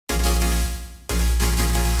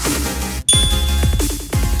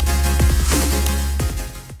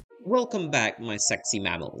Welcome back, my sexy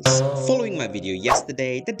mammals. Following my video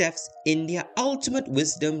yesterday, the devs in their ultimate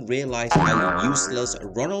wisdom realized how useless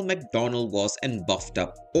Ronald McDonald was and buffed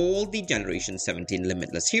up all the Generation 17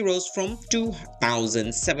 Limitless heroes from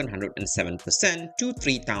 2,707% to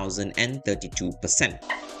 3,032%.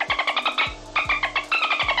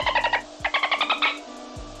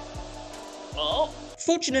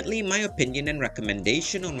 Fortunately, my opinion and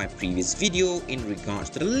recommendation on my previous video in regards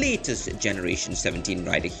to the latest Generation 17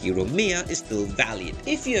 rider hero Mia is still valid.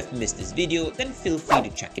 If you have missed this video, then feel free to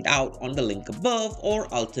check it out on the link above, or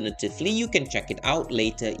alternatively you can check it out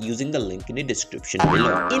later using the link in the description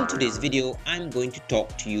below. In today's video, I'm going to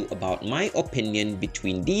talk to you about my opinion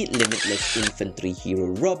between the Limitless Infantry hero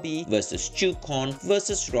Robbie versus Chukon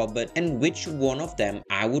versus Robert, and which one of them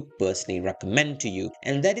I would personally recommend to you.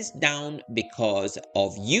 And that is down because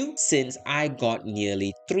of you, since I got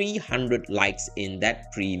nearly 300 likes in that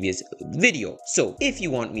previous video. So if you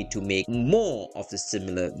want me to make more of the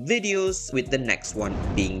similar videos, with the next one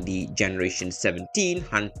being the Generation 17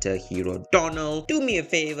 Hunter hero Donald, do me a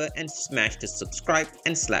favor and smash the subscribe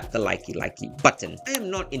and slap the likey button. I am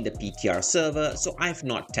not in the PTR server, so I've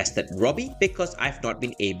not tested Robbie because I've not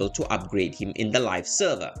been able to upgrade him in the live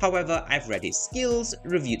server. However, I've read his skills,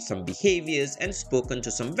 reviewed some behaviors, and spoken to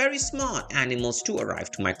some very smart animals to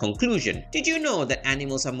arrive to my conclusion. Did you know that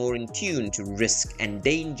animals are more in tune to risk and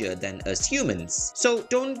danger than us humans? So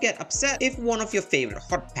don't get upset if one of your favorite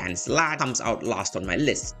hot pants lad comes out last on my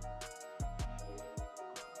list.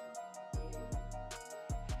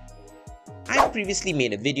 I previously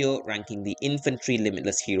made a video ranking the infantry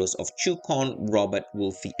limitless heroes of Chukon, Robert,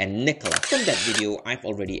 Wolfie, and Nikola. From that video, I've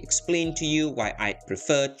already explained to you why I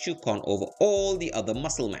prefer Chukon over all the other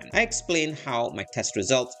musclemen. I explained how my test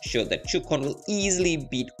results showed that Chukon will easily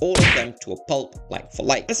beat all of them to a pulp, like for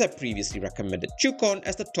like, as I previously recommended Chukon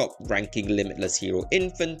as the top ranking limitless hero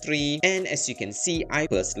infantry, and as you can see, I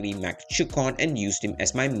personally maxed Chukon and used him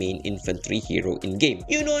as my main infantry hero in game.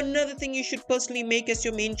 You know another thing you should personally make as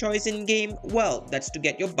your main choice in game? Well, that's to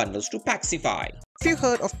get your bundles to Paxify. Have you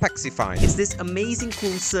heard of Paxify? It's this amazing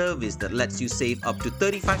cool service that lets you save up to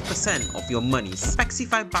 35% of your monies.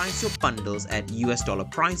 Paxify buys your bundles at US dollar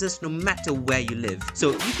prices no matter where you live,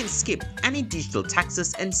 so you can skip any digital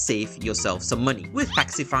taxes and save yourself some money. With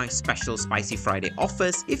Paxify's special Spicy Friday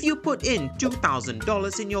offers, if you put in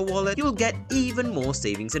 $2,000 in your wallet, you'll get even more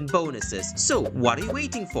savings and bonuses. So what are you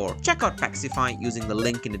waiting for? Check out Paxify using the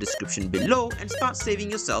link in the description below and start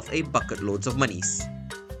saving yourself a bucket loads of monies.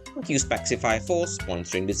 Thank you Paxify for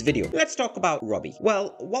sponsoring this video. Let's talk about Robbie.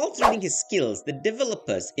 Well, whilst reading his skills, the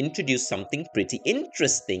developers introduced something pretty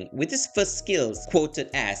interesting, with his first skills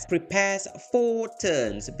quoted as prepares 4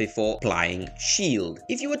 turns before applying shield.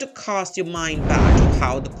 If you were to cast your mind back to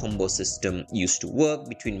how the combo system used to work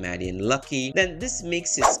between Maddie and Lucky, then this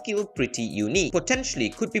makes his skill pretty unique. Potentially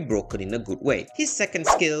could be broken in a good way. His second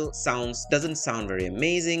skill doesn't sound very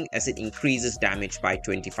amazing, as it increases damage by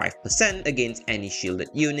 25% against any shielded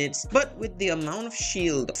unit, but with the amount of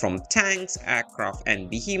shield from tanks, aircraft, and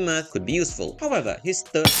behemoth could be useful. However, his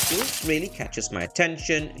third skill really catches my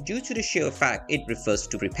attention due to the sheer fact it refers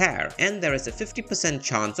to repair, and there is a 50%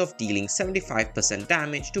 chance of dealing 75%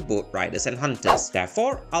 damage to both riders and hunters,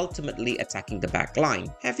 therefore ultimately attacking the back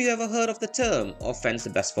line. Have you ever heard of the term offense the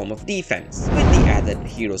best form of defense? With the added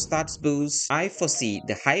hero stats boost, I foresee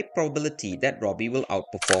the high probability that Robbie will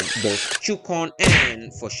outperform both Chukon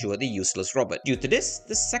and for sure the useless Robert. Due to this,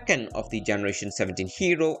 the second of the Generation 17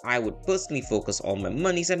 hero I would personally focus all my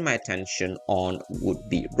monies and my attention on would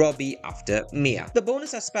be Robbie after Mia. The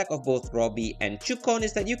bonus aspect of both Robbie and Chukon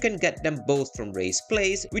is that you can get them both from race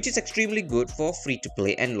plays, which is extremely good for free to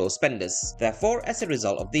play and low spenders. Therefore, as a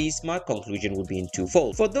result of these, my conclusion would be in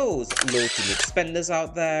twofold. For those low to mid spenders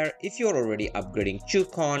out there, if you're already upgrading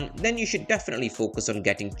Chukon, then you should definitely focus on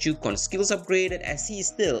getting Chukon skills upgraded, as he is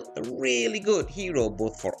still a really good hero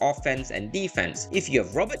both for offense and defense. If you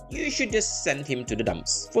have Robert, you should just send him to the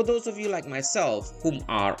dumps. For those of you like myself whom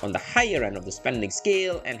are on the higher end of the spending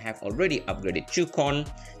scale and have already upgraded Chukon,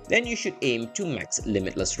 then you should aim to max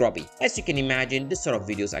Limitless Robbie. As you can imagine, this sort of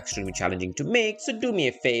videos are extremely challenging to make, so do me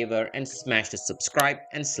a favor and smash the subscribe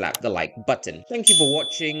and slap the like button. Thank you for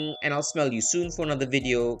watching, and I'll smell you soon for another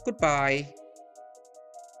video. Goodbye.